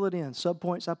can fill it in.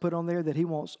 Subpoints I put on there that He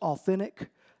wants authentic,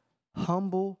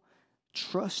 humble,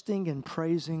 trusting and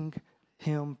praising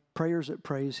Him, prayers that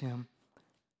praise Him.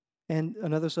 And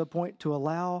another subpoint, to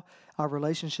allow our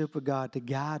relationship with God to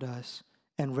guide us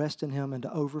and rest in Him and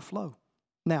to overflow.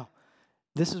 Now,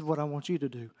 this is what I want you to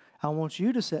do. I want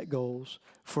you to set goals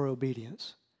for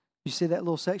obedience. You see that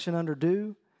little section under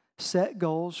do? Set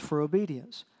goals for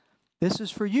obedience. This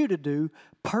is for you to do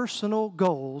personal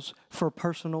goals for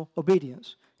personal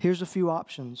obedience. Here's a few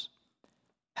options.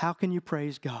 How can you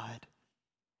praise God?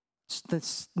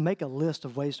 Let's make a list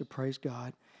of ways to praise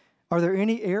God. Are there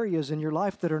any areas in your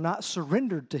life that are not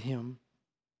surrendered to Him?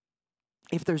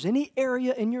 If there's any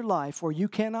area in your life where you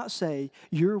cannot say,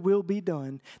 your will be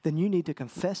done, then you need to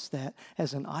confess that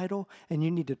as an idol, and you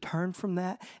need to turn from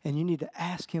that, and you need to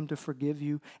ask Him to forgive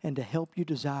you and to help you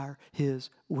desire His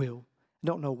will. I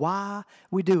don't know why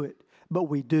we do it, but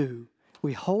we do.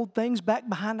 We hold things back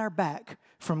behind our back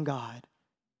from God.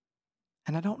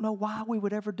 And I don't know why we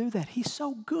would ever do that. He's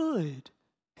so good.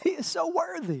 He is so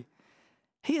worthy.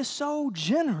 He is so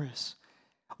generous.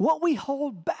 What we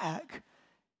hold back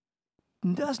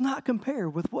does not compare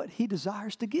with what He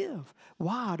desires to give.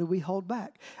 Why do we hold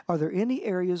back? Are there any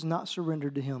areas not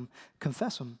surrendered to Him?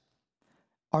 Confess them.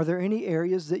 Are there any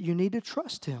areas that you need to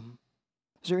trust Him?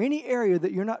 Is there any area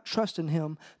that you're not trusting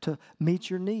Him to meet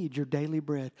your need, your daily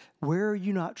bread? Where are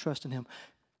you not trusting Him?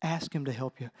 Ask Him to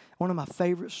help you. One of my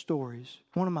favorite stories.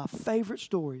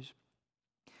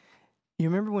 You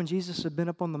remember when Jesus had been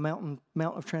up on the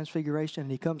Mount of Transfiguration,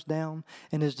 and He comes down,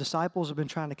 and His disciples have been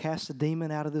trying to cast the demon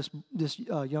out of this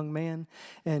young man,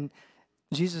 and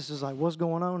Jesus is like, "What's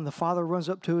going on?" And the Father runs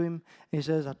up to Him, and He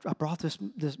says, "I brought this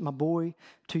my boy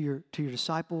to your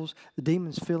disciples. The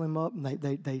demons fill him up, and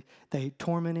they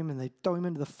torment him, and they throw him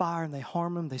into the fire, and they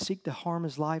harm him. They seek to harm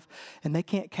his life, and they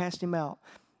can't cast him out."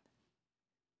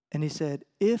 And He said,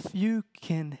 "If you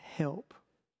can help,"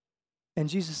 and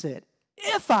Jesus said,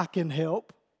 "If I can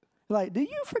help." Like, do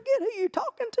you forget who you're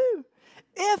talking to?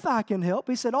 If I can help.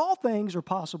 He said, all things are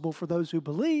possible for those who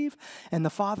believe. And the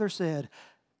Father said,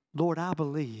 "Lord, I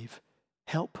believe.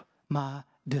 Help my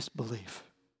disbelief."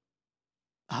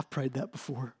 I've prayed that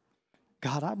before.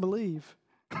 God, I believe.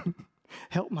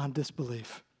 Help my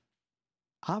disbelief.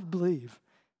 I believe,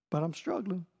 but I'm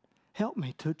struggling. Help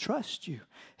me to trust you.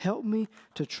 Help me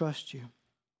to trust you.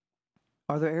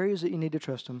 Are there areas that you need to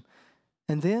trust Him?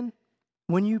 And then,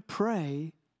 when you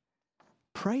pray,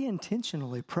 pray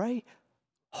intentionally. Pray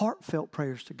heartfelt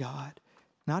prayers to God,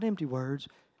 not empty words.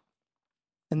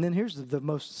 And then here's the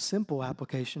most simple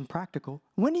application, practical.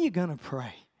 When are you going to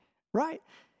pray? Right?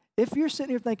 If you're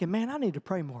sitting here thinking, "Man, I need to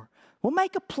pray more," well,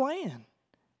 make a plan.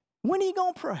 When are you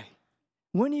going to pray?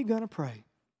 When are you going to pray?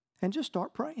 And just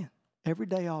start praying. Every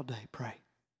day, all day, pray.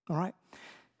 All right?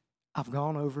 I've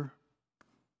gone over.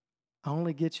 I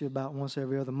only get you about once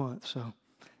every other month, so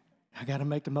I got to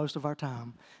make the most of our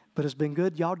time. But it's been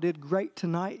good. Y'all did great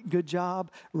tonight. Good job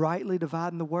rightly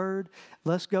dividing the word.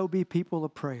 Let's go be people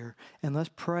of prayer. And let's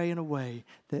pray in a way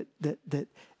that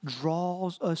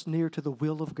draws us near to the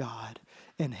will of God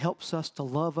and helps us to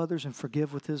love others and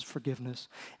forgive with His forgiveness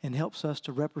and helps us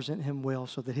to represent Him well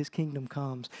so that His kingdom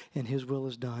comes and His will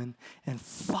is done, and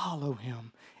follow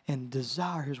Him and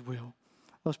desire His will.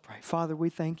 Let's pray. Father, we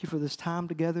thank You for this time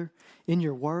together in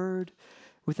Your word.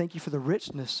 We thank You for the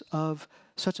richness of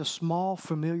such a small,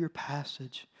 familiar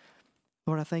passage.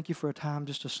 Lord, I thank You for a time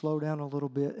just to slow down a little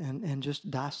bit and just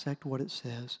dissect what it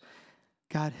says.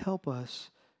 God, help us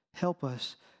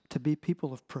to be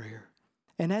people of prayer.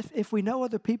 And if we know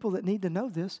other people that need to know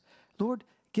this, Lord,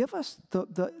 give us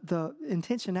the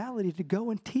intentionality to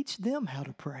go and teach them how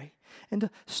to pray and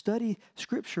to study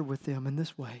Scripture with them in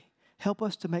this way. Help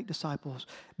us to make disciples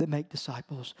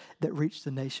that reach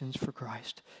the nations for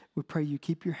Christ. We pray You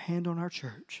keep Your hand on our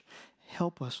church.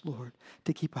 Help us, Lord,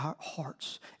 to keep our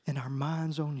hearts and our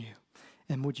minds on You.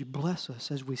 And would You bless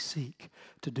us as we seek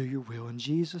to do Your will. In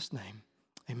Jesus' name,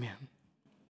 amen.